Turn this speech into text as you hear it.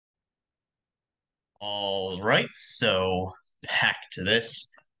All right, so back to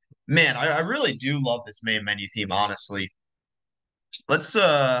this. Man, I really do love this main menu theme, honestly. Let's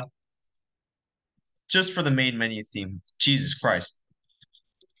just for the main menu theme, Jesus Christ.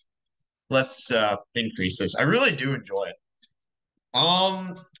 Let's increase this. I really do enjoy it.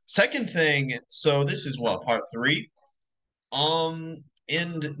 Second thing, so this is what, part three? And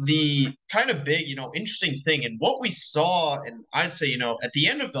the kind of big, interesting thing, and what we saw, and I'd say, at the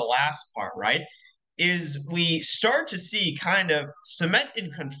end of the last part, right, is we start to see kind of cement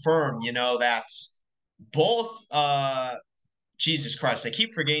and confirm, that both Jesus Christ, I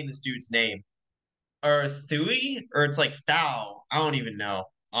keep forgetting this dude's name. Or Thui, or it's like Thou. I don't even know.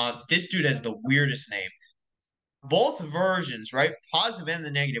 This dude has the weirdest name. Both versions, right? Positive and the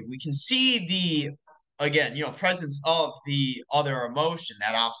negative. We can see the again, presence of the other emotion,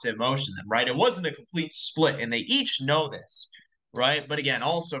 that opposite emotion, then, right? It wasn't a complete split, and they each know this, right? But again,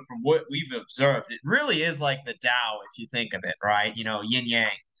 also from what we've observed, it really is like the Tao, if you think of it, right? Yin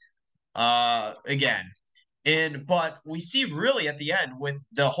yang. Again, and but we see really at the end with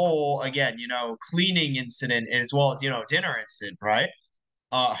the whole again, cleaning incident as well as dinner incident, right?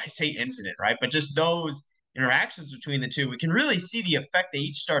 I say incident, right? But just those interactions between the two, we can really see the effect they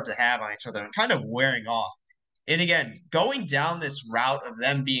each start to have on each other and kind of wearing off. And again, going down this route of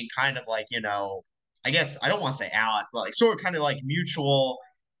them being kind of like, I guess I don't want to say allies, but like sort of kind of like mutual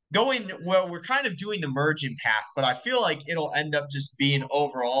going, well, we're kind of doing the merging path, but I feel like it'll end up just being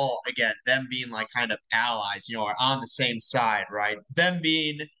overall, again, them being like kind of allies, or on the same side, right? Them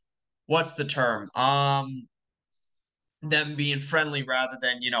being, what's the term? Them being friendly rather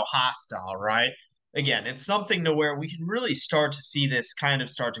than, hostile, right? Again, it's something to where we can really start to see this kind of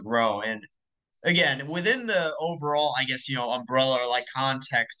start to grow. And again, within the overall, I guess, umbrella or like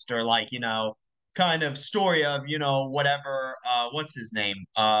context or like, kind of story of, whatever, what's his name?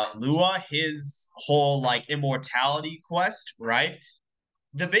 Lua, his whole like immortality quest, right?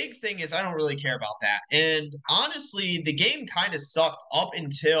 The big thing is I don't really care about that. And honestly, the game kind of sucked up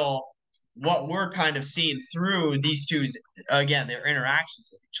until what we're kind of seeing through these two's again, their interactions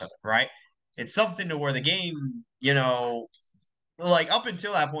with each other, right? It's something to where the game, like up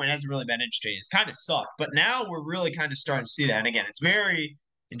until that point hasn't really been interesting. It's kind of sucked. But now we're really kind of starting to see that. And again, it's very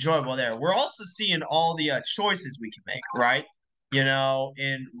enjoyable there. We're also seeing all the choices we can make, right?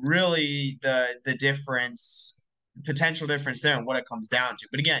 And really the difference, potential difference there and what it comes down to.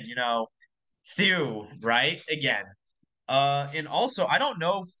 But again, Thew, right? Again. And also I don't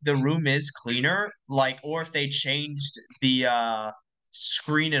know if the room is cleaner, like, or if they changed the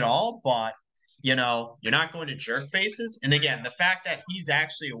screen at all, but you're not going to jerk faces. And again, the fact that he's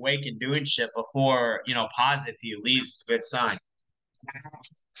actually awake and doing shit before, positive he leaves is a good sign.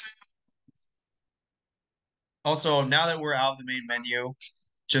 Also, now that we're out of the main menu,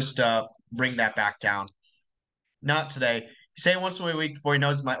 just bring that back down. Not today. Say it once a week before he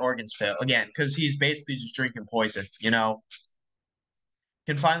knows my organs fail. Again, because he's basically just drinking poison,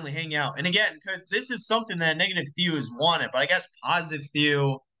 can finally hang out. And again, because this is something that negative Thew has wanted, but I guess positive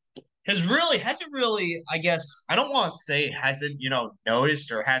Thew hasn't really, I guess I don't want to say hasn't,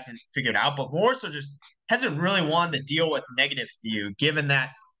 noticed or hasn't figured out, but more so just hasn't really wanted to deal with negative Thew, given that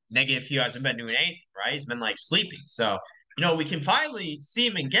negative Thew hasn't been doing anything, right? He's been like sleeping. So, we can finally see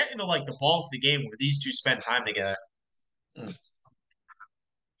him and get into like the bulk of the game where these two spend time together.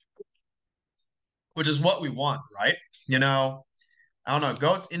 Which is what we want, right? I don't know,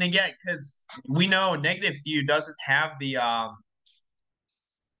 Ghost, and again, because we know negative Thew doesn't have the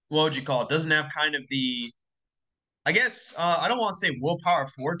what would you call it? Doesn't have kind of the, I guess I don't want to say willpower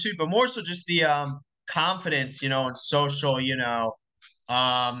fortitude, but more so just the confidence, and social,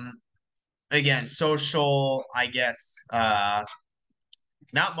 um again, social, I guess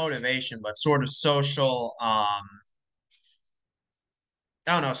not motivation, but sort of social I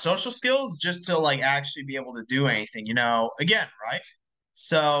don't know, social skills just to like actually be able to do anything, again, right?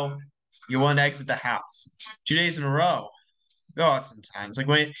 So you want to exit the house 2 days in a row. Go out sometimes. Like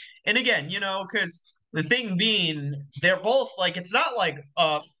wait, and again, because the thing being, they're both like it's not like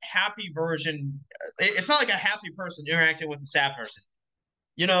a happy version. It's not like a happy person interacting with a sad person.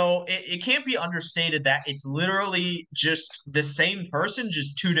 It can't be understated that it's literally just the same person,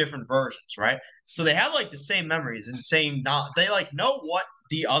 just two different versions, right? So they have like the same memories and same not they like know what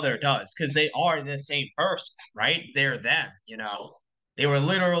the other does because they are the same person, right? They're them, They were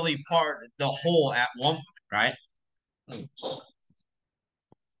literally part the whole at one point, right?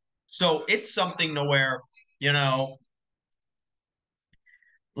 So it's something to where, you know,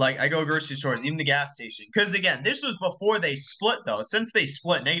 like I go grocery stores, even the gas station. Because again, this was before they split though. Since they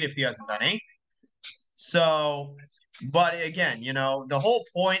split, negative Thew hasn't done anything. So But again, the whole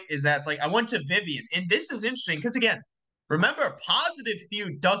point is that it's like I went to Vivian, and this is interesting because again, remember, Positive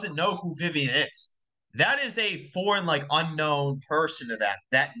Feud doesn't know who Vivian is. That is a foreign, like unknown person to that.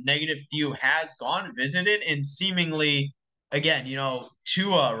 That Negative Feud has gone and visited, and seemingly, again,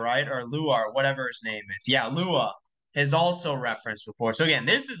 Tua, right, or Lua, or whatever his name is. Yeah, Lua has also referenced before. So again,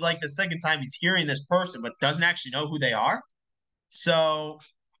 this is like the second time he's hearing this person, but doesn't actually know who they are. So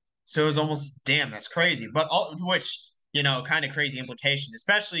so it was almost damn, that's crazy. But all which, kind of crazy implication,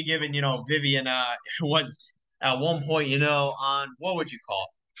 especially given, Vivian was at one point, on what would you call it?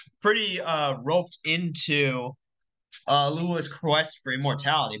 Pretty roped into Lua's quest for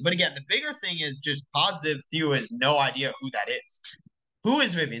immortality. But again, the bigger thing is just Positive Theo has no idea who that is. Who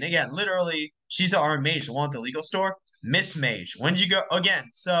is Vivian? Again, literally, she's the armed mage, the one at the legal store. Miss Mage. When did you go again?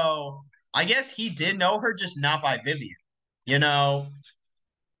 So I guess he did know her, just not by Vivian. You know,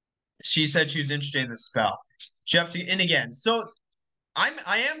 she said she was interested in the spell. She have to, and again, so I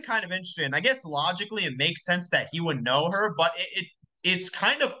am kind of interested. And I guess logically it makes sense that he would know her, but it's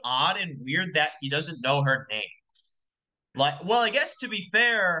kind of odd and weird that he doesn't know her name. Like, well, I guess to be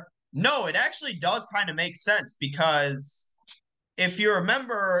fair, no, it actually does kind of make sense because if you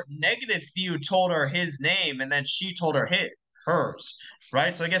remember, Negative Few told her his name and then she told her hers,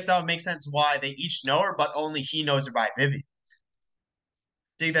 right? So I guess that would make sense why they each know her, but only he knows her by Vivian.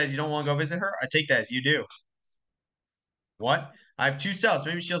 Take that as you don't want to go visit her. I take that as you do. What? I have two cells.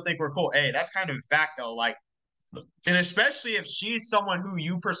 Maybe she'll think we're cool. Hey, that's kind of a fact though. Like, and especially if she's someone who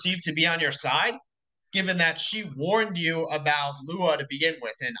you perceive to be on your side, given that she warned you about Lua to begin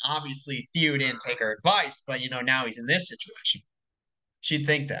with, and obviously Theo didn't take her advice, but now he's in this situation. She'd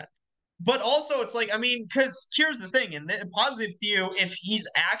think that. But also, it's like, I mean, because here's the thing, in the Positive Theo, if he's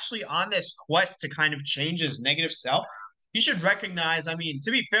actually on this quest to kind of change his negative self, he should recognize, I mean,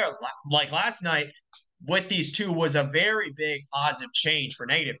 to be fair, like last night with these two was a very big positive change for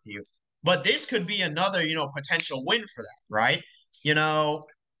Negative Theo. But this could be another, potential win for that, right? You know,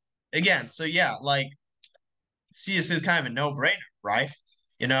 again, so yeah, like, see, this is kind of a no-brainer, right?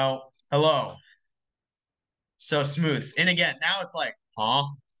 Hello, so smooth. And again, now it's like, huh?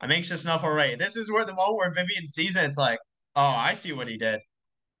 I'm anxious enough already. This is where the moment where Vivian sees it, it's like, oh, I see what he did.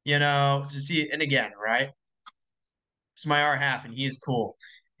 To see, and again, right? It's my R half, and he is cool.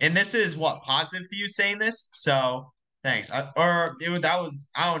 And this is what positive to you saying this. So thanks. That was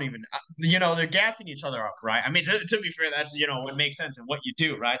I don't even. They're gassing each other up, right? I mean, to be fair, that's what makes sense in what you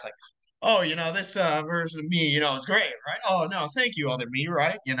do, right? It's like, oh, this version of me, is great, right? Oh no, thank you, other me,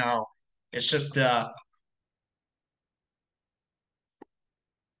 right? It's just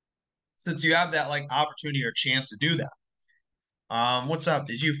since you have that like opportunity or chance to do that. What's up?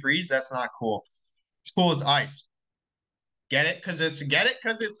 Did you freeze? That's not cool. It's cool as ice. Get it because it's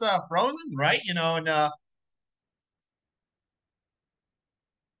frozen, right? And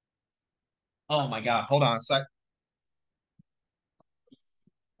oh my god, hold on a sec.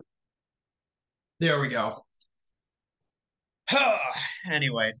 There we go.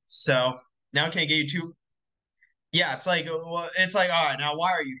 Anyway, so now can I get you two? Yeah, it's like well, it's like all right. Now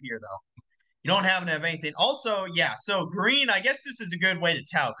why are you here though? You don't happen to have anything. Also, yeah. So green. I guess this is a good way to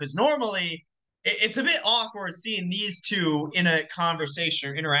tell because normally it's a bit awkward seeing these two in a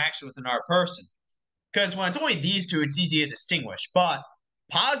conversation or interaction with another person. Because when it's only these two, it's easy to distinguish. But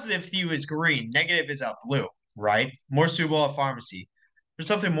positive Theo is green, negative is a blue, right? More suitable at pharmacy. For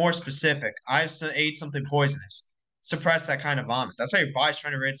something more specific, I've ate something poisonous. Suppress that kind of vomit. That's how your body's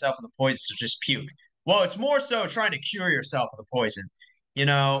trying to rid itself of the poison, so just puke. Well, it's more so trying to cure yourself of the poison. You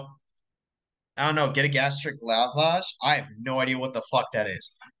know, I don't know, get a gastric lavage. I have no idea what the fuck that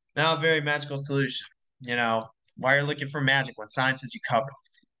is. Now, a very magical solution. Why are you looking for magic when science is you covered?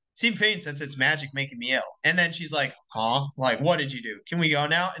 Seem pain since it's magic making me ill. And then she's like, huh? Like, what did you do? Can we go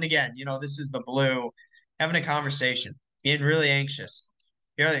now? And again, this is the blue having a conversation, being really anxious.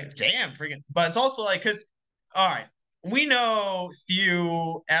 You're like, damn, freaking. But it's also like, because, all right, we know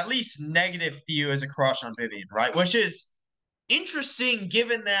Thew, at least negative Thew, is a crush on Vivian, right? Which is interesting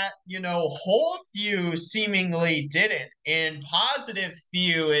given that, whole Thew seemingly didn't, and positive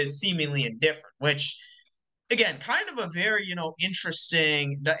Thew is seemingly indifferent, which again, kind of a very,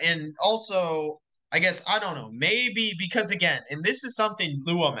 interesting and also I guess I don't know, maybe because again, and this is something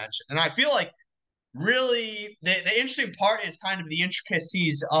Lua mentioned, and I feel like really the interesting part is kind of the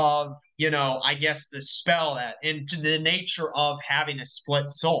intricacies of, I guess the spell that into the nature of having a split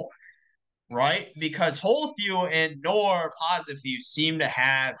soul, right? Because whole Thew and nor positive Thew seem to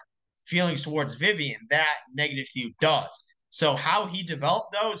have feelings towards Vivian that negative Thew does. So how he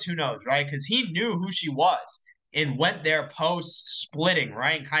developed those, who knows, right? Because he knew who she was and went there post splitting,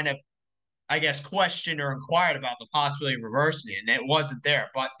 right? And kind of, I guess, questioned or inquired about the possibility of reversing it, and it wasn't there.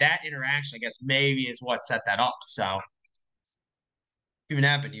 But that interaction, I guess, maybe is what set that up. So even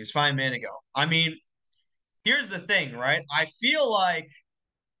happened. He was fine a minute ago. I mean, here's the thing, right? I feel like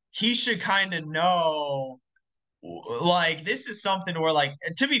he should kind of know, like, this is something where, like,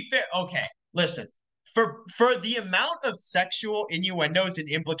 to be fair, okay, listen, for the amount of sexual innuendos and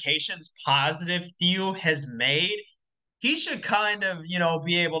implications Positive Thew has made, he should kind of,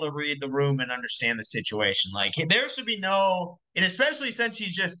 be able to read the room and understand the situation. Like, there should be no, and especially since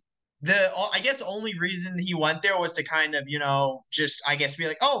he's just I guess, only reason he went there was to kind of, just, I guess, be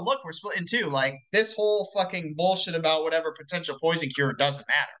like, oh, look, we're split in two. Like, this whole fucking bullshit about whatever potential poison cure doesn't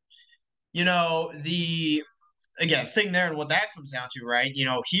matter. The again thing there and what that comes down to, right?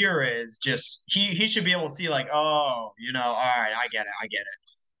 Here is just he should be able to see, like, oh, all right, I get it.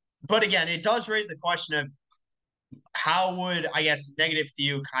 But again, it does raise the question of how would, I guess, Negative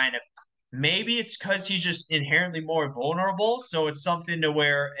Thew kind of, maybe it's because he's just inherently more vulnerable. So it's something to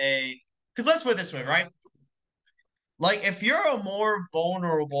where because let's put it this way, right? Like, if you're a more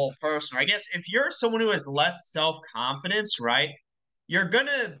vulnerable person, I guess if you're someone who has less self-confidence, right? You're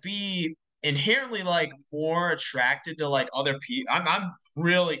gonna be inherently, like, more attracted to, like, other people. I'm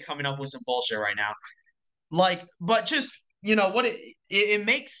really coming up with some bullshit right now. Like, but just, what it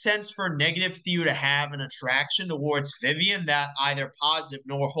makes sense for Negative Thew to have an attraction towards Vivian that either Positive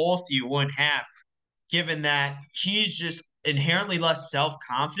nor Whole Thew wouldn't have, given that he's just inherently less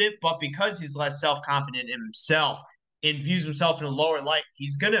self-confident. But because he's less self-confident in himself and views himself in a lower light,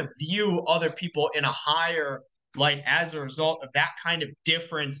 he's gonna view other people in a higher light as a result of that kind of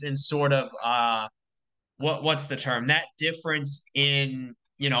difference in sort of what's the term, that difference in,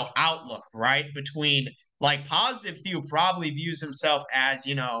 outlook, right, between, like, Positive Thew probably views himself as,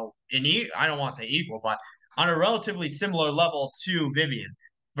 I don't want to say equal, but on a relatively similar level to Vivian,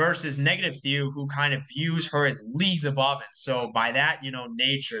 versus Negative Thew, who kind of views her as leagues above it. So by that,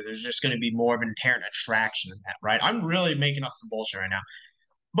 nature, there's just going to be more of an inherent attraction in that, right? I'm really making up some bullshit right now.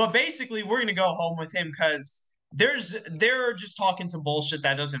 But basically, we're gonna go home with him because they're just talking some bullshit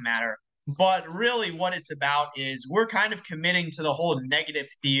that doesn't matter. But really, what it's about is we're kind of committing to the whole Negative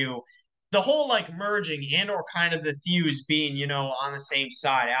Thew, the whole, like, merging and or kind of the Thews being, on the same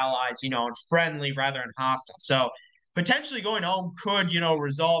side, allies, and friendly rather than hostile. So potentially going home could,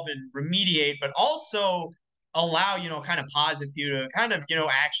 resolve and remediate, but also allow, kind of Positive Thew to kind of,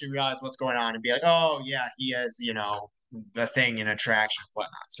 actually realize what's going on and be like, oh yeah, he has, the thing and attraction and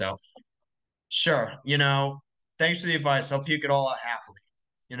whatnot. So sure, thanks for the advice. I'll puke it all out happily.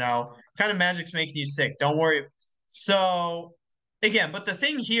 Kind of magic's making you sick. Don't worry. So again, but the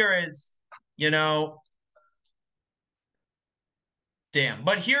thing here is, you know, damn.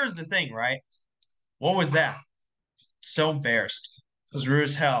 But here's the thing, right? What was that? So embarrassed. It was rude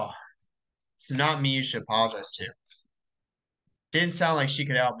as hell. It's not me you should apologize to. Didn't sound like she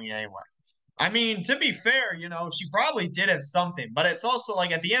could help me anyway. I mean, to be fair, she probably did have something, but it's also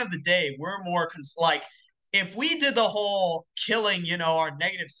like at the end of the day, we're more like, if we did the whole killing, our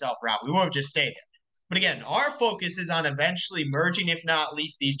negative self route, we would have just stayed there. But again, our focus is on eventually merging, if not at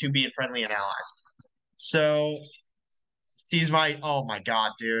least these two being friendly and allies. So, sees my, oh my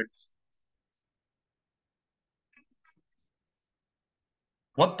God, dude.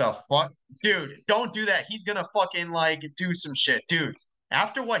 What the fuck? Dude, don't do that. He's gonna fucking, like, do some shit. Dude,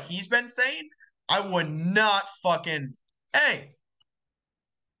 after what he's been saying, I would not fucking, hey,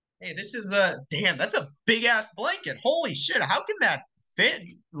 hey, this is a damn, that's a big ass blanket. Holy shit, how can that fit?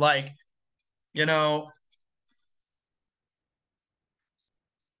 Like, you know,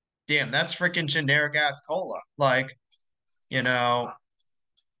 damn, that's freaking generic ass cola. Like, you know,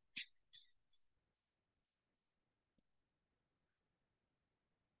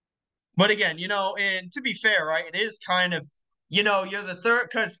 but again, and to be fair, right, it is kind of, you're the third,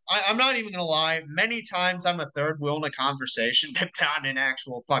 because I'm not even gonna lie, many times I'm a third wheel in a conversation, not an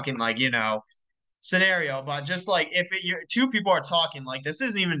actual fucking, like, scenario, but just like if two people are talking, like, this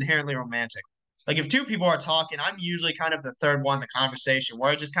isn't even inherently romantic. Like, if two people are talking, I'm usually kind of the third one in the conversation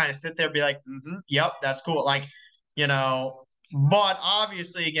where I just kind of sit there and be like, yep, that's cool. Like, you know, but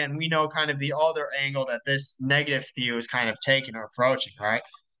obviously, again, we know kind of the other angle that this Negative Thew is kind of taking or approaching, right?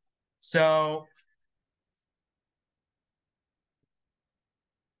 So,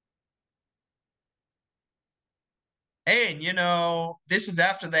 and this is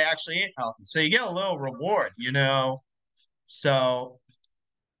after they actually ate healthy. So you get a little reward. So,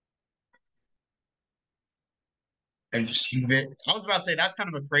 and just, I was about to say that's kind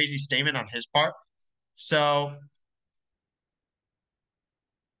of a crazy statement on his part. So,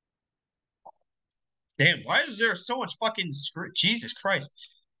 damn, why is there so much fucking Jesus Christ?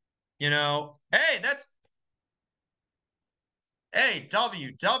 Hey, hey,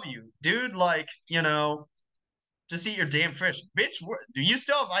 dude, like, just eat your damn fish. Bitch, do you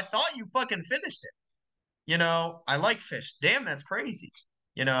still have, I thought you fucking finished it. I like fish. Damn, that's crazy.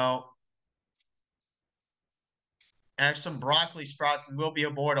 You know, and some broccoli sprouts and we'll be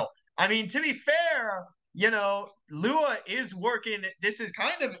immortal. I mean, to be fair, Lua is working. This is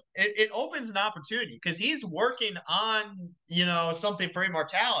kind of it opens an opportunity because he's working on, something for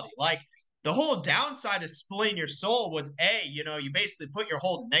immortality. Like the whole downside of splitting your soul was A, you basically put your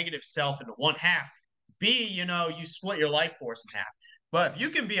whole negative self into one half. B, you split your life force in half. But if you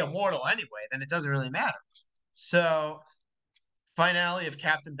can be immortal anyway, then it doesn't really matter. So, finale of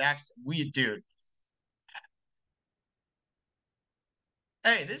Captain Dax, dude,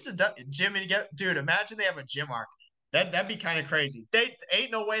 hey, this is a gym and get dude. Imagine they have a gym arc. That'd be kind of crazy. They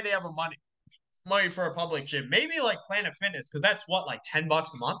ain't no way they have a money for a public gym. Maybe like Planet Fitness because that's what like $10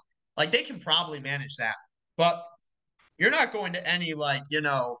 a month. Like they can probably manage that, but you're not going to any like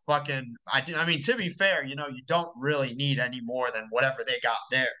fucking. I mean to be fair, you don't really need any more than whatever they got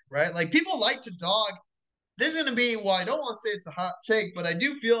there, right? Like people like to dog this is going to be, well, I don't want to say it's a hot take, but I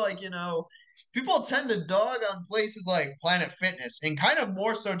do feel like, people tend to dog on places like Planet Fitness and kind of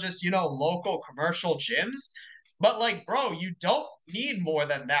more so just, local commercial gyms. But like, bro, you don't need more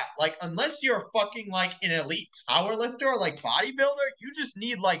than that. Like, unless you're fucking like an elite power lifter or like bodybuilder, you just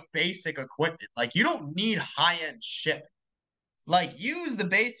need like basic equipment. Like, you don't need high end shit. Like, use the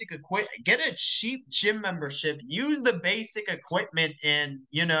basic equipment, get a cheap gym membership, use the basic equipment, and,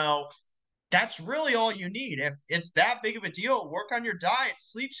 that's really all you need. If it's that big of a deal, work on your diet,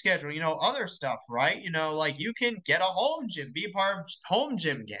 sleep schedule, other stuff, right? Like you can get a home gym, be a part of home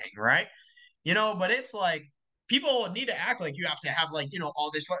gym gang, right? But it's like people need to act like you have to have like, all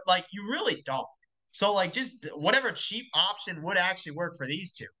this, like you really don't. So like just whatever cheap option would actually work for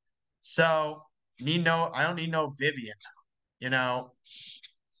these two. So I don't need no Vivian, you know.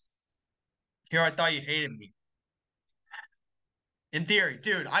 Here I thought you hated me. In theory,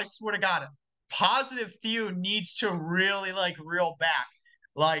 dude, I swear to God, positive Thew needs to really like reel back.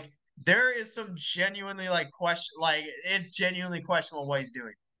 Like there is some genuinely like question, like it's genuinely questionable what he's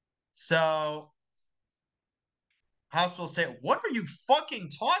doing. So hospital say, what are you fucking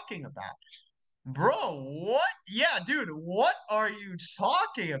talking about, bro? What? Yeah, dude, what are you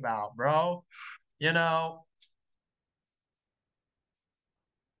talking about, bro? You know,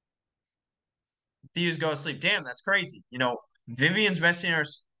 Thew's go to sleep. Damn, that's crazy. Vivian's messing her.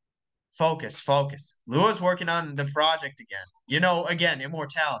 Focus. Lua's working on the project again. Again,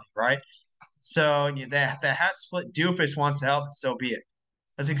 immortality, right? So the hat split doofus wants to help, so be it.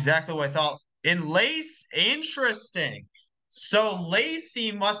 That's exactly what I thought. In Lace, interesting. So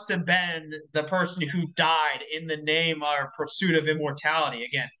Lacey must have been the person who died in the name or pursuit of immortality.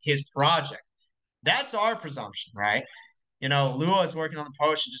 Again, his project. That's our presumption, right? Lua is working on the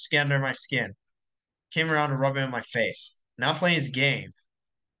potion just to get under my skin. Came around to rub it in my face. Now playing his game.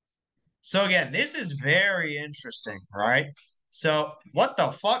 So again, this is very interesting, right? So what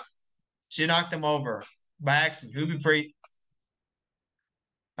the fuck? She knocked him over by accident. Who be pretty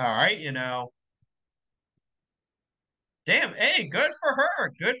all right, Damn, hey, good for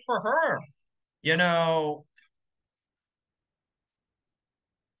her. Good for her. You know,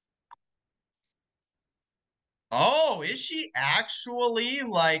 oh, is she actually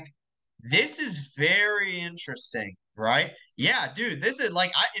like this is very interesting, right? Yeah, dude, this is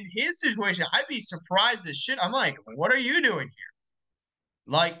like in his situation, I'd be surprised as shit. I'm like, what are you doing here?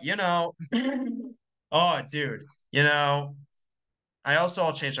 Like, oh, dude, you know,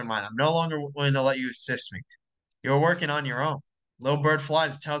 I'll change my mind. I'm no longer willing to let you assist me. You're working on your own. Little Bird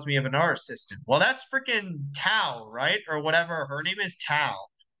Flies tells me of another assistant. Well, that's freaking Tao, right? Or whatever. Her name is Tao.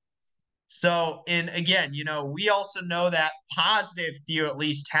 So, and again, we also know that positive Theo at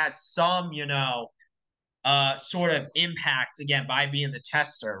least has some, sort of impact again by being the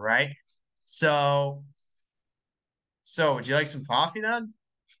tester, right? So, would you like some coffee then?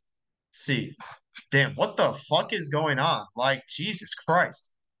 Let's see. Damn, what the fuck is going on? Like, Jesus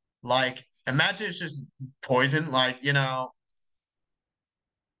Christ. Like, imagine it's just poison. Like,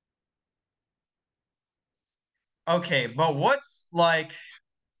 okay, but what's like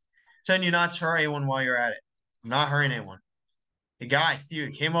telling you not to hurt anyone while you're at it? I'm not hurting anyone. The guy,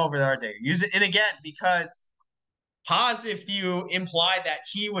 Thew, came over the other day. Use it, and again, because positive Thew implied that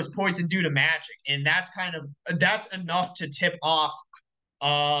he was poisoned due to magic, and that's enough to tip off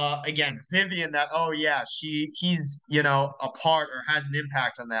again Vivian that oh yeah he's a part or has an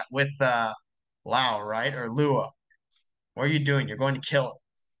impact on that with Lao, right, or Lua. What are you doing? You're going to kill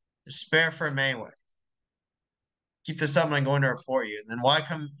him. Spare for Mayweather. Keep this up and I'm going to report you. And then why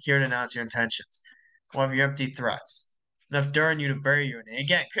come here to announce your intentions? One of your empty threats. Enough daring you to bury your name.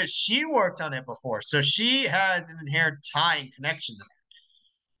 Again, because she worked on it before. So she has an inherent tie and connection to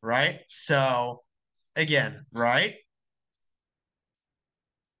that, right? So again, right?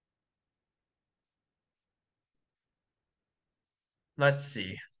 Let's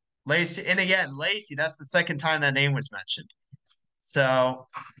see. Lacey, and again, Lacey, that's the second time that name was mentioned. So,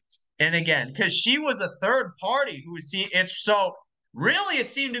 and again, because she was a third party who was seen, it's so really it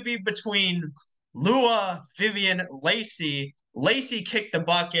seemed to be between Lua, Vivian, Lacey. Lacey kicked the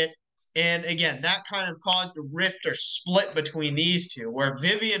bucket. And again, that kind of caused a rift or split between these two, where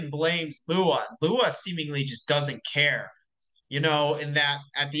Vivian blames Lua. Lua seemingly just doesn't care, in that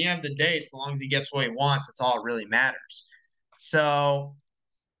at the end of the day, so long as he gets what he wants, that's all it really matters. So,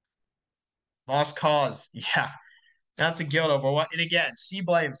 lost cause. Yeah, that's a guilt over what. And again, she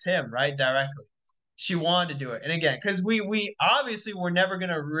blames him, right? Directly. She wanted to do it. And again, because we obviously were never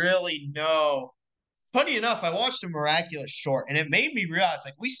gonna really know. Funny enough, I watched a miraculous short and it made me realize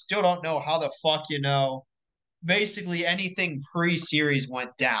like we still don't know how the fuck, basically anything pre-series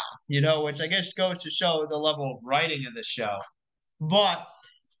went down, which I guess goes to show the level of writing of the show. But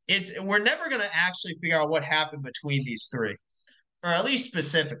we're never gonna actually figure out what happened between these three, or at least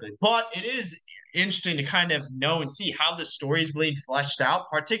specifically. But it is interesting to kind of know and see how the story is being fleshed out,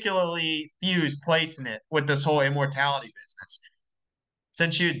 particularly Thew's place in it with this whole immortality business.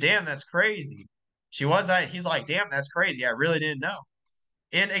 Since she, damn, that's crazy. She was, he's like, damn, that's crazy. I really didn't know.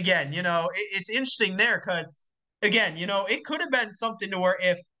 And again, it's interesting there because, again, it could have been something to where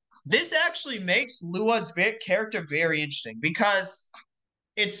if this actually makes Lua's character very interesting because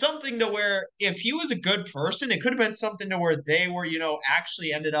it's something to where if he was a good person, it could have been something to where they were,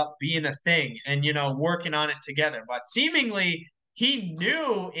 actually ended up being a thing and, working on it together. But seemingly he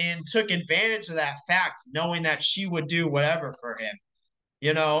knew and took advantage of that fact, knowing that she would do whatever for him,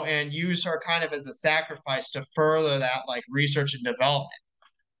 and use her kind of as a sacrifice to further that like research and development.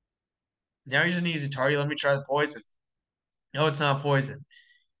 Now he's an easy target. Let me try the poison. No, it's not poison.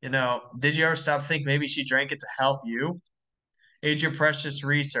 Did you ever stop think maybe she drank it to help you? Age your precious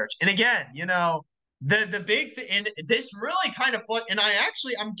research. And again, the big thing, and this really kind of and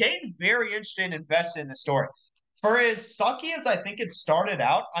I'm getting very interested and invested in the story. For as sucky as I think it started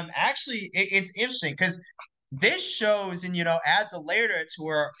out, it's interesting because this shows and adds a layer to it to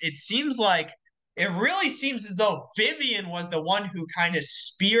where it really seems as though Vivian was the one who kind of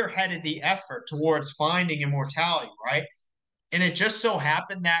spearheaded the effort towards finding immortality, right? And it just so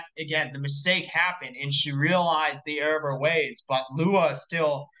happened that again the mistake happened and she realized the error of her ways. But Lua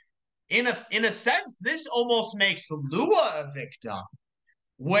still, in a sense, this almost makes Lua a victim.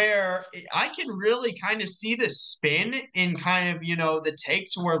 Where I can really kind of see the spin in kind of the take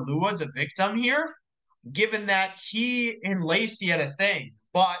to where Lua's a victim here, given that he and Lacey had a thing.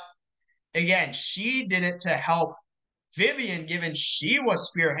 But again, she did it to help Vivian, given she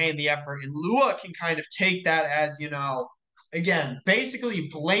was spearheading the effort, and Lua can kind of take that as, again, basically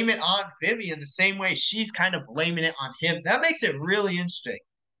blame it on Vivian the same way she's kind of blaming it on him. That makes it really interesting,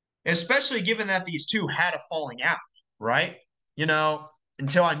 especially given that these two had a falling out, right? You know,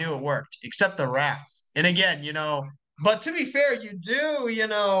 until I knew it worked, except the rats. And again, but to be fair, you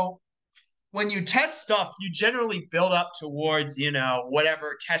do, when you test stuff, you generally build up towards,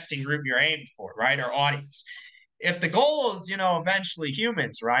 whatever testing group you're aimed for, right? Or audience. If the goal is, eventually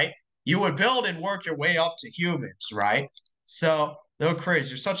humans, right? You would build and work your way up to humans, right? So, little Chris,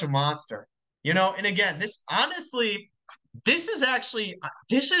 you're such a monster. And again, this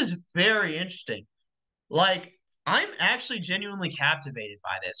is very interesting. Like, I'm actually genuinely captivated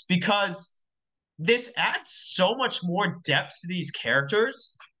by this because this adds so much more depth to these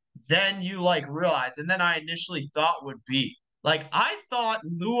characters than you like realize and than I initially thought would be. Like I thought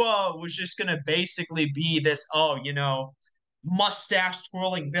Lua was just gonna basically be this, mustache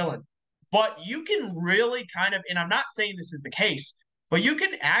twirling villain. But you can really kind of, and I'm not saying this is the case, but you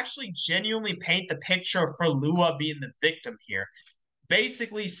can actually genuinely paint the picture for Lua being the victim here.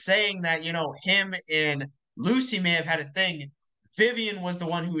 Basically saying that, him and Lucy may have had a thing. Vivian was the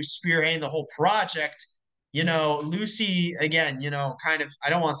one who was spearheading the whole project. Lucy, again, kind of, I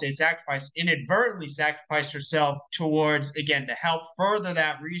don't want to say sacrifice, inadvertently sacrificed herself towards, again, to help further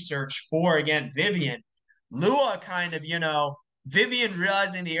that research for, again, Vivian. Lua kind of, Vivian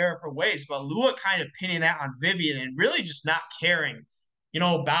realizing the error of her ways, but Lua kind of pinning that on Vivian and really just not caring,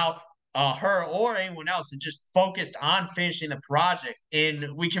 about her or anyone else and just focused on finishing the project. And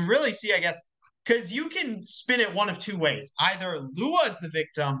we can really see, I guess, because you can spin it one of two ways. Either Lua's the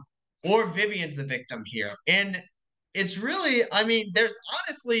victim or Vivian's the victim here. And it's really, I mean, there's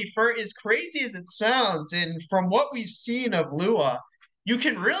honestly, for as crazy as it sounds, and from what we've seen of Lua, you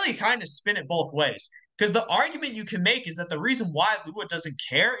can really kind of spin it both ways. Because the argument you can make is that the reason why Lua doesn't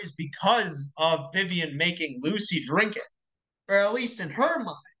care is because of Vivian making Lucy drink it, or at least in her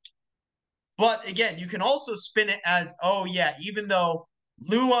mind. But again, you can also spin it as, oh yeah, even though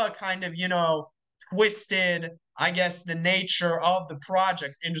Lua kind of, twisted, I guess, the nature of the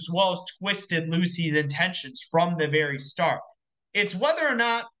project and as well as twisted Lucy's intentions from the very start. It's whether or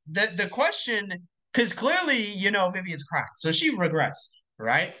not the question, because clearly, Vivian's crying, so she regrets,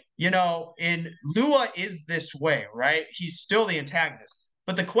 right? And Lua is this way, right? He's still the antagonist.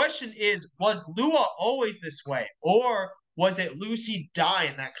 But the question is, was Lua always this way? Or was it Lucy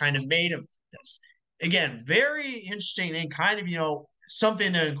dying that kind of made him this? Again, very interesting and kind of,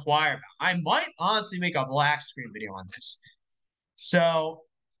 something to inquire about. I might honestly make a black screen video on this. So,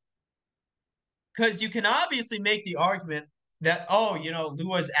 because you can obviously make the argument that, oh,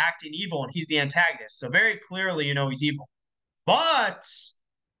 Lua's acting evil and he's the antagonist. So, very clearly, he's evil. But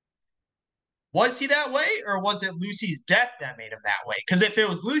was he that way or was it Lucy's death that made him that way? Because if it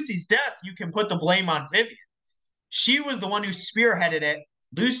was Lucy's death, you can put the blame on Vivian. She was the one who spearheaded it.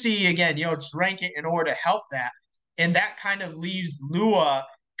 Lucy, again, drank it in order to help that. And that kind of leaves Lua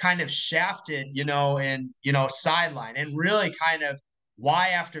kind of shafted, and, sideline. And really kind of why,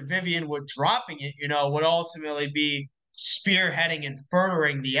 after Vivian would dropping it, would ultimately be spearheading and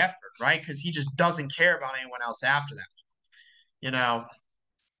furthering the effort, right? Because he just doesn't care about anyone else after that, you know.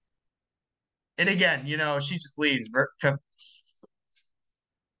 And again, she just leaves.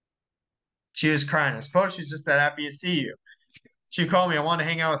 She was crying. I suppose she's just that happy to see you. She called me. I want to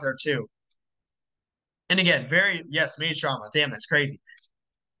hang out with her too. And again, very, yes, made trauma. Damn, that's crazy.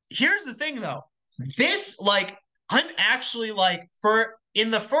 Here's the thing though. This, like, I'm actually like, for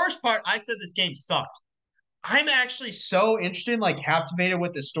in the first part, I said this game sucked. I'm actually so interested, like captivated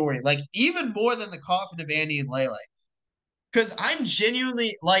with the story, like even more than the coffin of Andy and Lele. Because I'm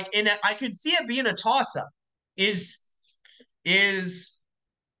genuinely like in it, I could see it being a toss-up. Is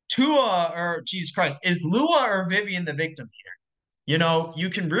Tua, or Jesus Christ, is Lua or Vivian the victim here? You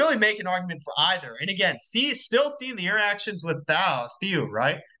can really make an argument for either. And again, still seeing the interactions with Theo,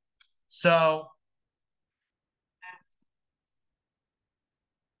 right? So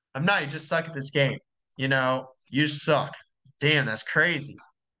I'm not, you just suck at this game. You suck. Damn, that's crazy.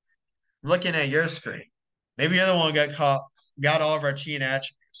 Looking at your screen. Maybe you're the one who got all of our cheating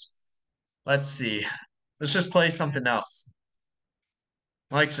attributes. Let's see. Let's just play something else.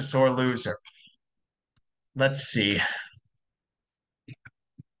 Likes a sore loser. Let's see.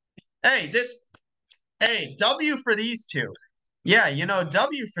 Hey, W for these two. Yeah,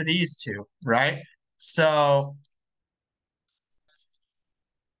 W for these two, right? So,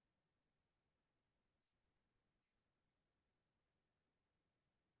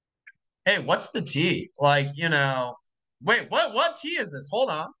 hey, what's the T? Like, wait, what T is this? Hold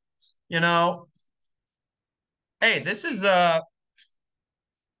on. You know, hey, this is oh,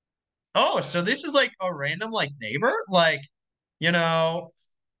 so this is like a random like neighbor? Like, you know,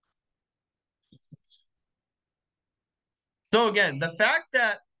 so again, the fact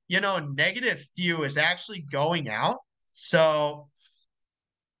that, negative few is actually going out. So,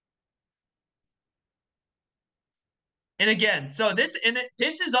 and again, so this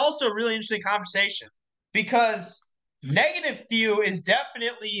is also a really interesting conversation because negative few is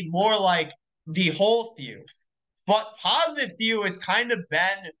definitely more like the whole few. But positive Theo has kind of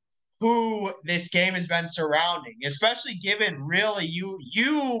been who this game has been surrounding, especially given really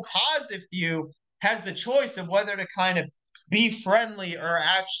you positive Theo has the choice of whether to kind of be friendly or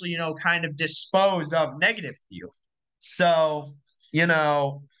actually, kind of dispose of negative Theo. So, you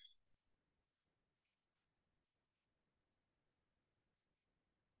know,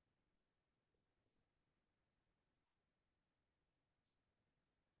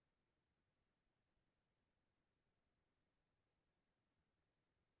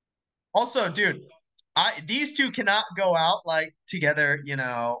 also, dude, these two cannot go out like together.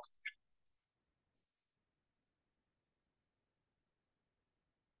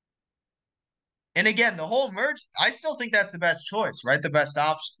 And again, the whole merge, I still think that's the best choice, right? The best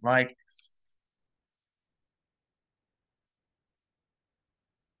option. Like,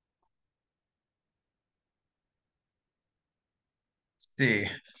 see.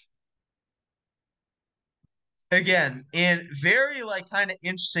 Again, and very like kind of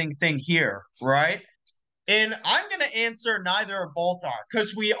interesting thing here, right? And I'm gonna answer neither or both are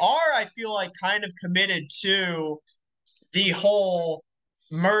because we are, I feel like, kind of committed to the whole.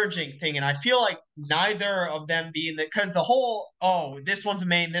 merging thing, and I feel like neither of them being the because the whole this one's a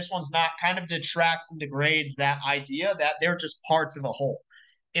main, this one's not kind of detracts and degrades that idea that they're just parts of a whole,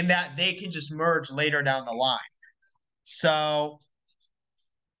 in that they can just merge later down the line. So,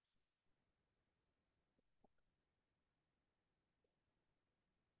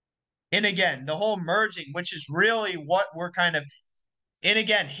 and again, the whole merging, which is really what we're kind of, and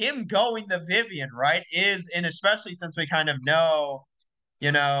again, him going the Vivian, right, is, and especially since we kind of know,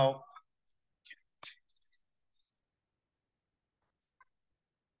 you know,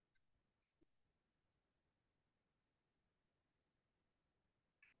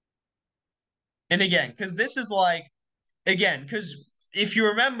 and again, because this is like, again, because if you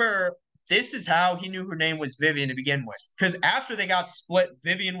remember, this is how he knew her name was Vivian to begin with. Because after they got split,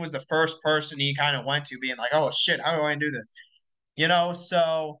 Vivian was the first person he kind of went to, being like, "Oh shit, how do I do this?"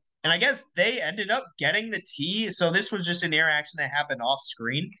 So, and I guess they ended up getting the tea. So this was just an interaction that happened off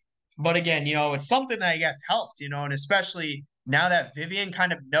screen. But again, it's something that I guess helps, and especially now that Vivian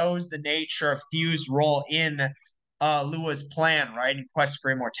kind of knows the nature of Thew's role in Lua's plan, right, in Quest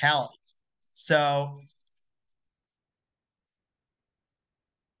for Immortality. So,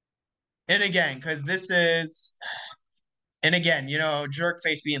 and again, because this is, and again,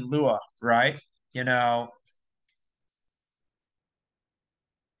 Jerkface being Lua, right? You know,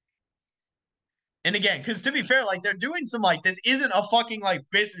 and again, because to be fair, like they're doing some like this isn't a fucking like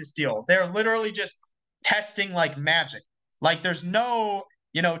business deal. They're literally just testing like magic. Like there's no,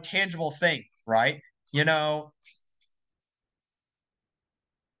 tangible thing, right? You know,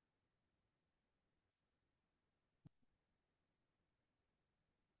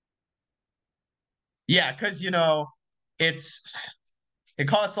 yeah, because it's it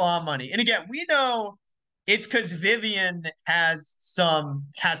costs a lot of money. And again, we know it's because Vivian has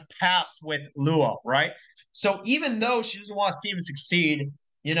passed with Lua, right? So even though she doesn't want to see him succeed,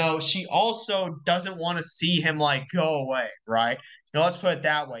 she also doesn't want to see him like go away, right? Let's put it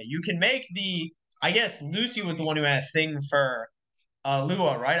that way. You can make the I guess Lucy was the one who had a thing for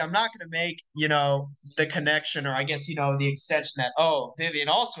Lua, right? I'm not going to make, the connection or I guess, the extension that, oh, Vivian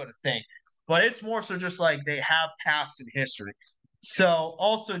also had a thing. But it's more so just like they have past in history. So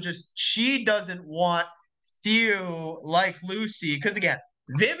also just she doesn't want Thew like Lucy, because again,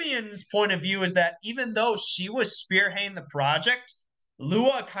 Vivian's point of view is that even though she was spearheading the project,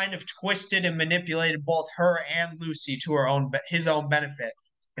 Lua kind of twisted and manipulated both her and Lucy to his own benefit.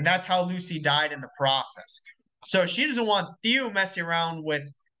 And that's how Lucy died in the process. So she doesn't want Theo messing around with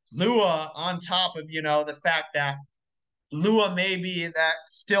Lua on top of, the fact that Lua may be that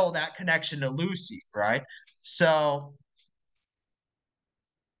still that connection to Lucy, right? So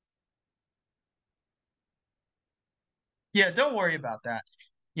yeah, don't worry about that.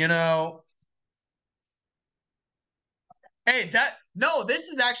 You know, hey, that no, this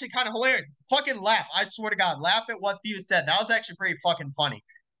is actually kind of hilarious. Fucking laugh. I swear to God, laugh at what Theo said. That was actually pretty fucking funny.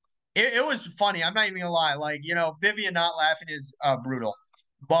 It was funny. I'm not even gonna lie. Like, Vivian not laughing is brutal.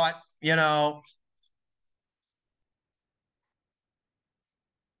 But, and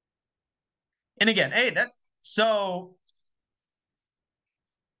again, hey, that's so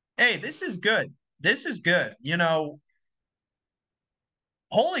hey, this is good. This is good.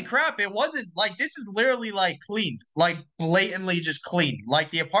 Holy crap, it wasn't like this is literally like clean, like blatantly just clean.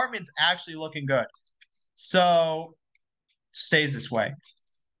 Like the apartment's actually looking good. So stays this way.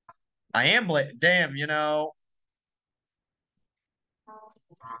 I am damn,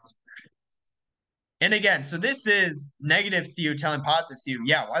 And again, so this is negative Theo telling positive Theo,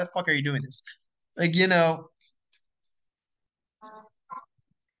 yeah, why the fuck are you doing this? Like,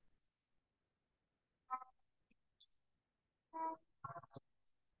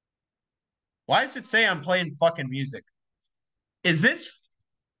 why does it say I'm playing fucking music? Is this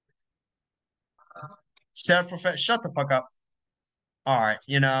self prof shut the fuck up? All right,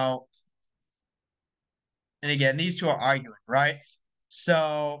 and again, these two are arguing, right?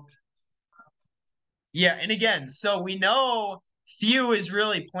 So yeah, and again, so we know Few is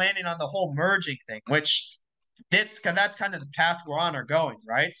really planning on the whole merging thing, which that's kind of the path we're on or going,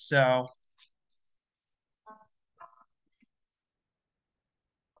 right? So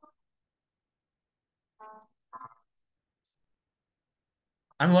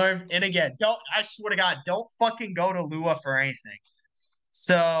I'm learning, and again, don't I swear to God, don't fucking go to Lua for anything.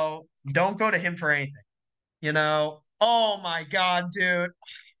 So don't go to him for anything. Oh my God, dude,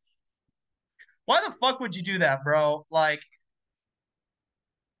 why the fuck would you do that, bro? Like,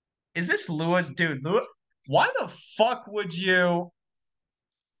 is this Lua's dude? Lua, why the fuck would you?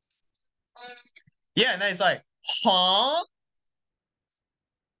 Yeah, and then he's like, huh?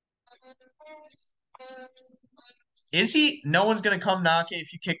 is he? No one's gonna come knocking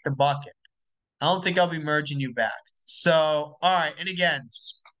if you kick the bucket. I don't think I'll be merging you back. So, all right, and again,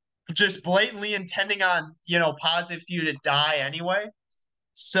 just blatantly intending on, positive for you to die anyway.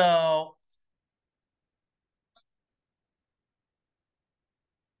 So,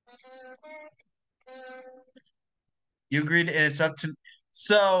 you agreed, and it's up to.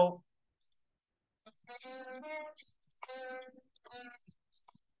 So,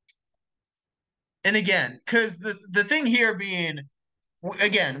 and again, because the thing here being,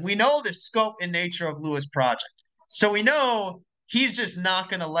 again, we know the scope and nature of Lewis' project, so we know he's just not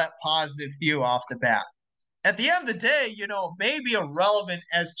going to let positive Thew off the bat. At the end of the day, may be irrelevant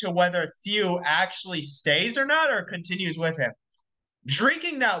as to whether Thew actually stays or not or continues with him.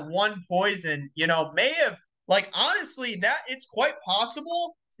 Drinking that one poison, may have, like, honestly, that it's quite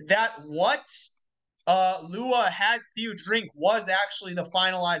possible that what Lua had Thew drink was actually the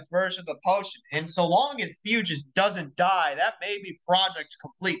finalized version of the potion. And so long as Thew just doesn't die, that may be project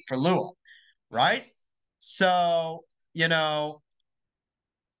complete for Lua, right? So, you know,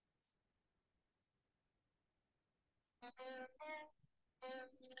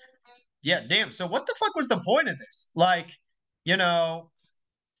 yeah, damn. So what the fuck was the point of this? Like, you know,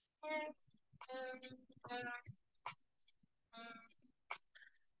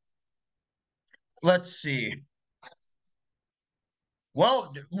 let's see.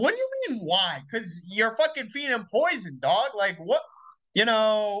 Well, what do you mean why? Because you're fucking feeding him poison, dog. Like what? You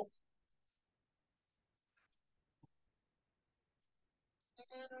know,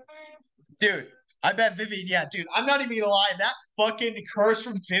 dude. I bet Vivian. Yeah, dude. I'm not even gonna lie. That fucking curse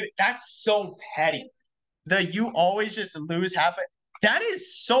from Vivian. That's so petty. The you always just lose half it. That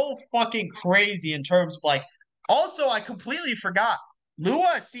is so fucking crazy in terms of like. Also, I completely forgot.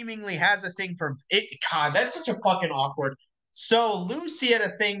 Lua seemingly has a thing for it. God, that's such a fucking awkward. So Lucy had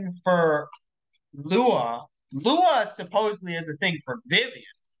a thing for Lua. Lua supposedly has a thing for Vivian,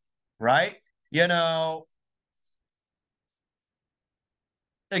 right? You know,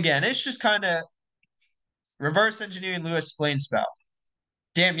 again, it's just kind of reverse engineering Lua's flame spell.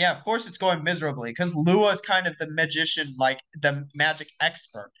 Damn, yeah, of course it's going miserably because Lua's kind of the magician, like the magic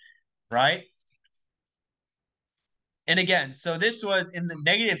expert, right? And again, so this was in the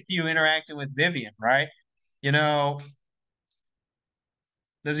negative Thew interacting with Vivian, right? You know,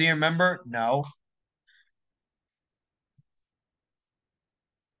 does he remember? No.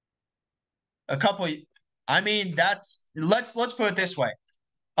 A couple, I mean, that's let's put it this way.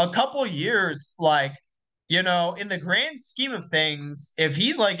 A couple years, like, in the grand scheme of things, if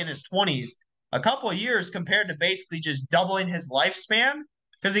he's like in his 20s, a couple years compared to basically just doubling his lifespan,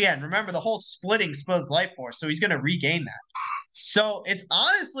 because again, remember the whole splitting spills life force, so he's going to regain that. So it's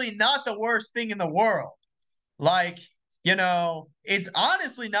honestly not the worst thing in the world. Like, it's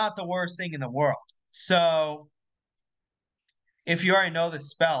honestly not the worst thing in the world. So if you already know the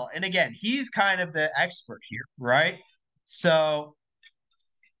spell, and again, he's kind of the expert here, right? So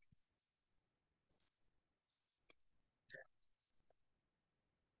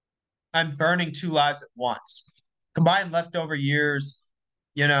I'm burning two lives at once. Combined leftover years,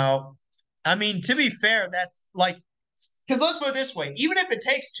 you know. I mean, to be fair, that's like, because let's put it this way, even if it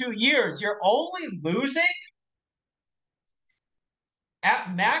takes 2 years, you're only losing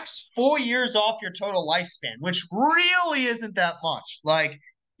at max 4 years off your total lifespan, which really isn't that much. Like,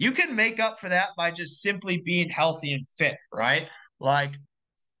 you can make up for that by just simply being healthy and fit, right? Like,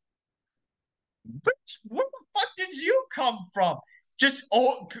 where the fuck did you come from? Just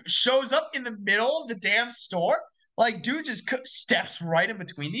shows up in the middle of the damn store. Like, dude just steps right in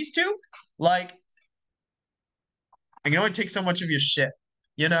between these two. Like, I can only take so much of your shit.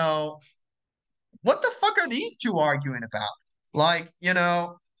 You know, what the fuck are these two arguing about? Like, and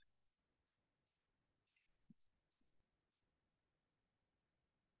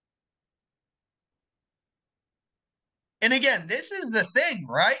again, this is the thing,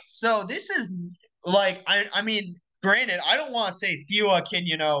 right? So this is like, I mean, granted, I don't want to say Thua can,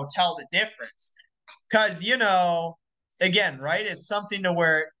 tell the difference. Because, again, right? It's something to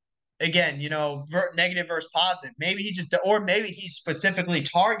where, again, negative versus positive. Maybe he just, or maybe he's specifically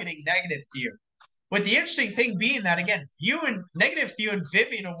targeting negative Thew. With the interesting thing being that, again, Thew and negative Thew and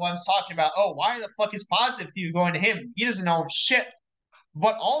Vivian are ones talking about, oh, why the fuck is positive Thew going to him? He doesn't know shit.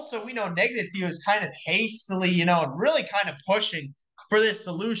 But also, we know negative Thew is kind of hastily, and really kind of pushing for this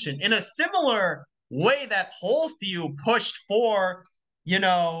solution in a similar way that whole Thew pushed for,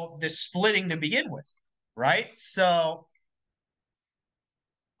 the splitting to begin with, right? So,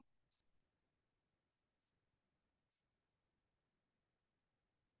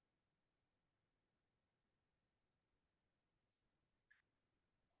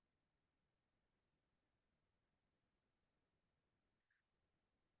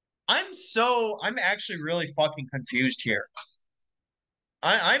 I'm actually really fucking confused here.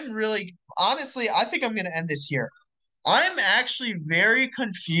 I'm really honestly, I think I'm gonna end this here. I'm actually very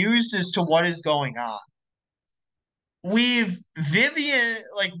confused as to what is going on. We've Vivian,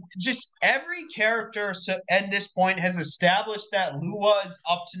 like just every character at this point has established that Lua is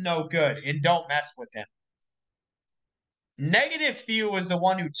up to no good and don't mess with him. Negative Thew was the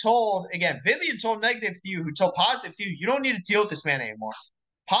one who told, again, Vivian told Negative Thew, who told Positive Thew, you don't need to deal with this man anymore.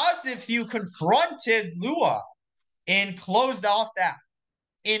 Positive Thew confronted Lua and closed off that.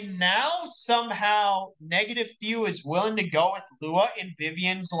 And now somehow Negative Thew is willing to go with Lua and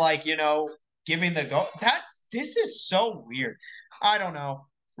Vivian's like, giving the go. This is so weird. I don't know.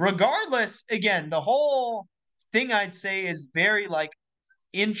 Regardless, again, the whole thing I'd say is very like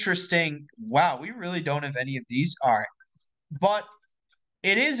interesting. Wow, we really don't have any of these. All right. But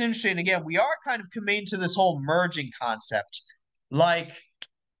it is interesting. Again, we are kind of committing to this whole merging concept. Like,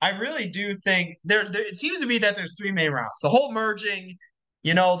 I really do think it seems to be that there's three main routes. The whole merging,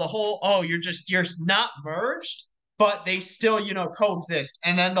 the whole, oh, you're not merged, but they still, coexist.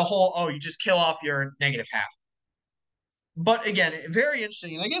 And then the whole, oh, you just kill off your negative half. But again, very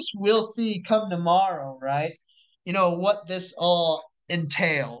interesting. And I guess we'll see come tomorrow, right? What this all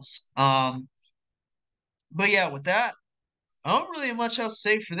entails. But yeah, with that, I don't really have much else to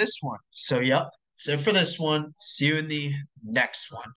say for this one. So, yep. So for this one, see you in the next one.